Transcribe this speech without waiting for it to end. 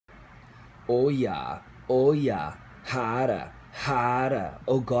Oh yeah, harder, harder.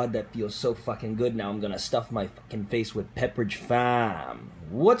 Oh god, that feels so fucking good. Now I'm gonna stuff my fucking face with Pepperidge Farm.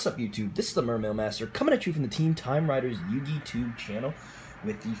 What's up, YouTube? This is the Mermail Master coming at you from the Team Time Riders YouTube channel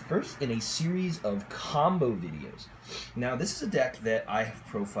with the first in a series of combo videos. Now, this is a deck that I have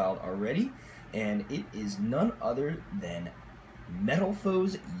profiled already, and it is none other than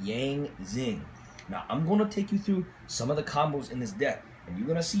Metalfoes Yang Zing. Now, I'm going to take you through some of the combos in this deck, and you're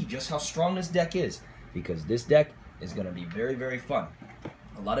going to see just how strong this deck is, because this deck is going to be very, very fun.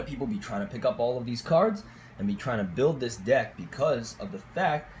 A lot of people be trying to pick up all of these cards and be trying to build this deck because of the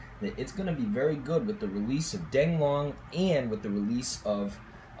fact that it's going to be very good with the release of Denglong and with the release of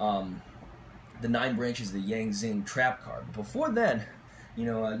the 9 branches of the Yang Zing trap card. But before then, you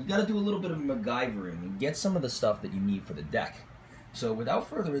got to do a little bit of MacGyvering and get some of the stuff that you need for the deck. So without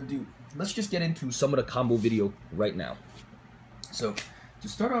further ado, let's just get into some of the combo video right now. So to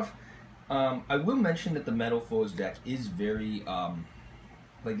start off, I will mention that the Metalfoes deck is very,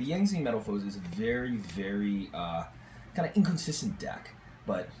 like the Yang Zing Metalfoes is a very, very kind of inconsistent deck.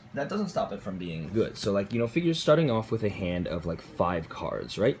 But that doesn't stop it from being good. So like, figure starting off with a hand of like 5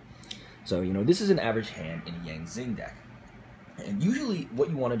 cards, right? So, this is an average hand in a Yang Zing deck. And usually what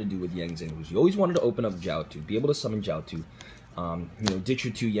you wanted to do with Yang Zing was you always wanted to open up Jiaotu, be able to summon Jiaotu, ditch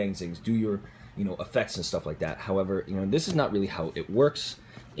your 2 Yang Zings, do your, effects and stuff like that. However, this is not really how it works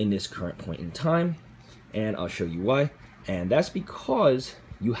in this current point in time, and I'll show you why. And that's because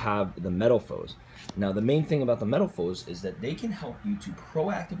you have the Metalfoes. Now, the main thing about the Metalfoes is that they can help you to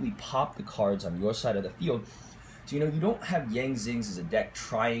proactively pop the cards on your side of the field. So, you don't have Yang Zings as a deck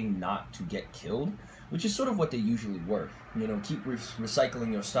trying not to get killed, which is sort of what they usually were. Keep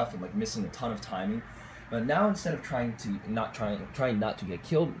recycling your stuff and like missing a ton of timing. But now, instead of trying not to get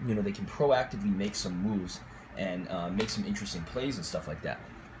killed, they can proactively make some moves and make some interesting plays and stuff like that.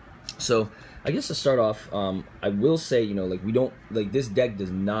 So, I guess to start off, I will say, this deck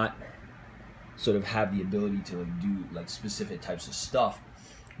does not sort of have the ability to do specific types of stuff,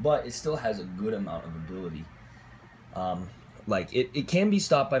 but it still has a good amount of ability. It can be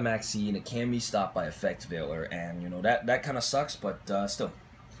stopped by Maxi, and it can be stopped by Effect Veiler, and that kind of sucks, but still,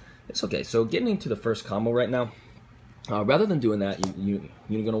 it's okay. So getting into the first combo right now, rather than doing that,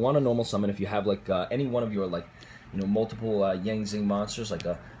 you're gonna want to normal summon if you have any one of your multiple Yang Zing monsters, like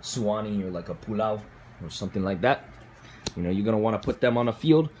a Suwani or like a Pulau or something like that. You're gonna want to put them on a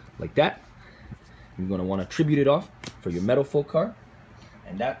field like that. You're going to want to tribute it off for your Metalfoes card,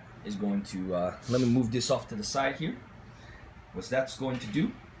 and that is going to, let me move this off to the side here. What that's going to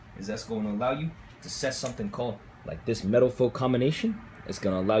do is that's going to allow you to set something called like this Metalfoes combination. It's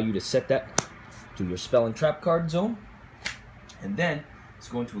going to allow you to set that to your spell and trap card zone, and then it's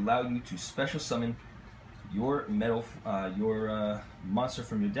going to allow you to special summon your monster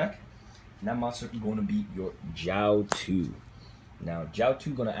from your deck, and that monster is going to be your Jiaotu. Now Jiaotu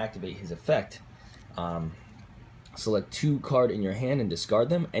is going to activate his effect. Select 2 card in your hand and discard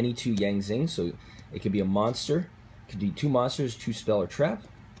them, any 2 Yang Zing, so it could be a monster, it could be 2 monsters, 2 spell or trap.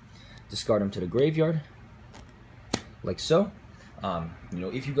 Discard them to the graveyard, like so.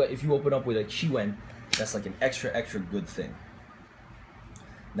 If you open up with a Chiwen, that's like an extra good thing.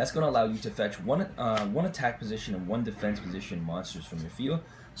 And that's going to allow you to fetch one attack position and 1 defense position monsters from your field.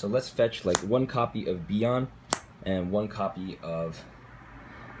 So let's fetch like 1 copy of Bion and 1 copy of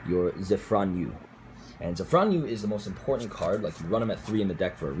your Zefran. And Zefran is the most important card. Like, you run him at 3 in the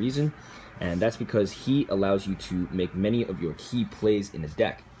deck for a reason, and that's because he allows you to make many of your key plays in the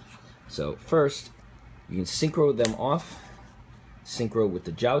deck. So first, you can synchro them off, synchro with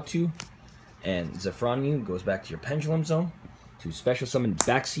the Jiaotu, and Zefran goes back to your Pendulum Zone to special summon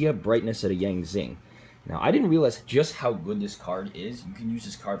Baxia, Brightness of the Yang Zing. Now, I didn't realize just how good this card is. You can use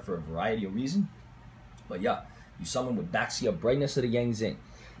this card for a variety of reasons, but yeah, you summon with Baxia, Brightness of the Yang Zing.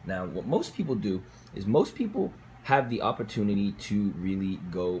 Now, what most people do is most people have the opportunity to really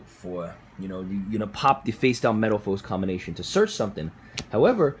go for, pop the face down Metalfoes combination to search something.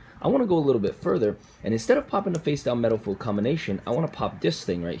 However, I want to go a little bit further, and instead of popping the face down Metalfoes combination, I want to pop this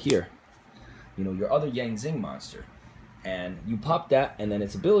thing right here. Your other Yang Zing monster. And you pop that, and then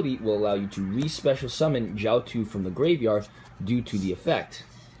its ability will allow you to re-special summon Jiaotu from the graveyard due to the effect.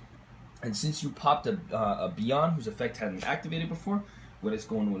 And since you popped a Beyond whose effect hadn't activated before, what it's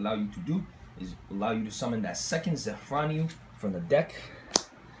going to allow you to do is allow you to summon that second Zefran from the deck,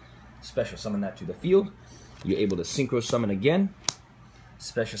 special summon that to the field. You're able to synchro summon again,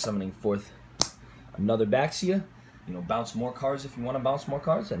 special summoning forth another Baxia, bounce more cards if you want to bounce more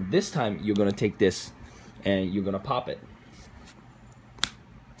cards, and this time you're going to take this and you're going to pop it.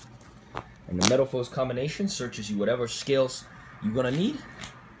 And the Metalfoes combination searches you whatever scales you're going to need.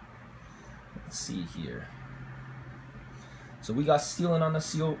 Let's see here. So we got stealing on the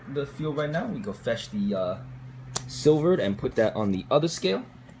field right now. We go fetch the silvered and put that on the other scale.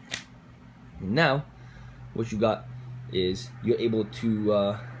 Now, what you got is you're able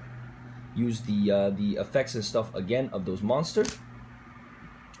to use the effects and stuff again of those monsters,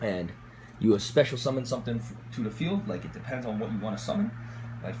 and you special summon something to the field. Like, it depends on what you want to summon.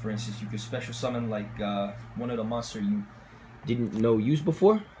 Like, for instance, you could special summon like one of the monsters you didn't know used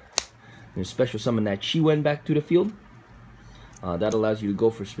before. And special summon that Chi back to the field. That allows you to go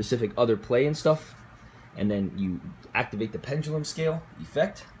for specific other play and stuff. And then you activate the pendulum scale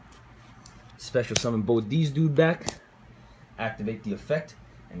effect. Special summon both these dude back. Activate the effect.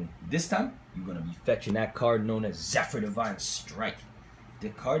 And this time, you're going to be fetching that card known as Zephyr Divine Strike.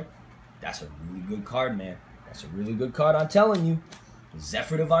 That card, that's a really good card, man. That's a really good card, I'm telling you.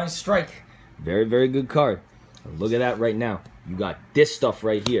 Zephyr Divine Strike. Very, very good card. And look at that right now. You got this stuff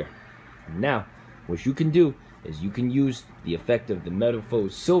right here. Now, what you can do is you can use the effect of the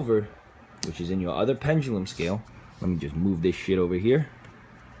Metalfoes Silver, which is in your other pendulum scale. Let me just move this shit over here.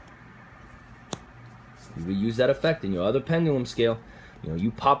 You will use that effect in your other pendulum scale. You know,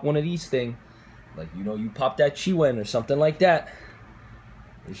 you pop one of these things, like, you know, you pop that Chi-Wen or something like that.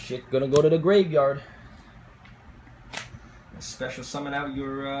 This shit gonna go to the graveyard. And special summon out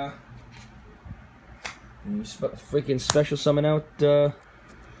your, freaking special summon out,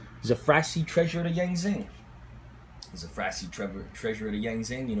 Zephrasi Treasure of the Yang Zing. Zephrasi Treasure of the Yang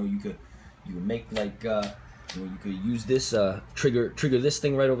Zing. You know, you could make like, you know, you could use this trigger this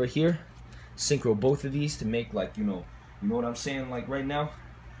thing right over here, synchro both of these to make, like, you know what I'm saying, like right now,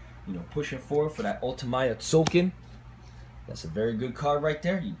 you know, pushing forward for that Ultimaya Tsoken. That's a very good card right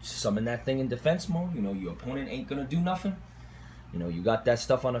there. You summon that thing in defense mode. You know, your opponent ain't gonna do nothing. You know, you got that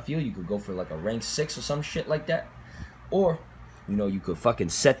stuff on the field. You could go for like a rank 6 or some shit like that, or, you know, you could fucking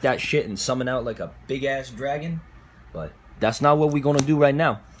set that shit and summon out like a big ass dragon. But that's not what we're gonna do right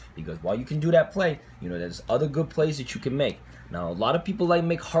now, because while you can do that play, you know, there's other good plays that you can make. Now, a lot of people like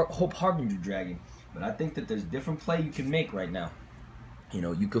make Hope Harbinger Dragon, but I think that there's different play you can make right now. You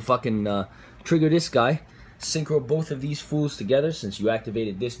know, you could fucking trigger this guy, synchro both of these fools together since you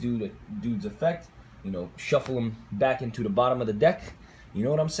activated this dude's effect. You know, shuffle him back into the bottom of the deck. You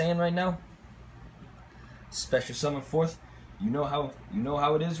know what I'm saying right now? Special summon forth. You know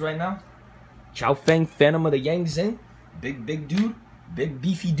how it is right now. Chao Feng, Phantom of the Yang Zing. Big dude. Big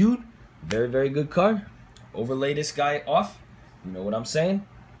beefy dude. Very, very good card. Overlay this guy off. You know what I'm saying?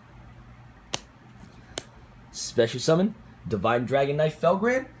 Special summon Divine Dragon Knight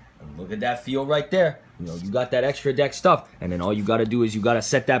Felgrand. And look at that field right there. You know, you got that extra deck stuff. And then all you got to do is you got to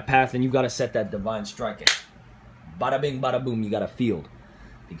set that path and you got to set that Divine Strike. Bada bing, bada boom, you got a field.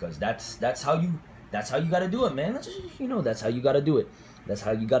 Because that's how you got to do it, man. You know, that's how you got to do it. That's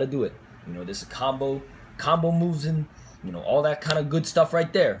how you got to do it. You know, this is combo moves and, you know, all that kind of good stuff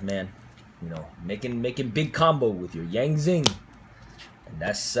right there, man. You know, making big combo with your Yang Zing. And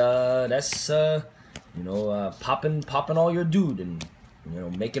that's you know, popping all your dude and, you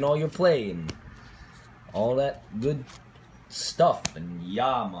know, making all your play and all that good stuff. And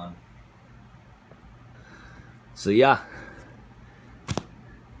yeah, man. So yeah,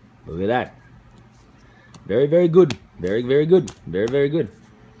 look at that. Very, very good. Very, very good. Very, very good.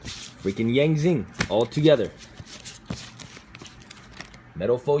 Freaking Yang Zing all together.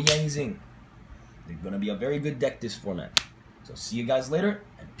 Metalfoes Yang Zing. They're gonna be a very good deck this format. So see you guys later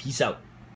and peace out.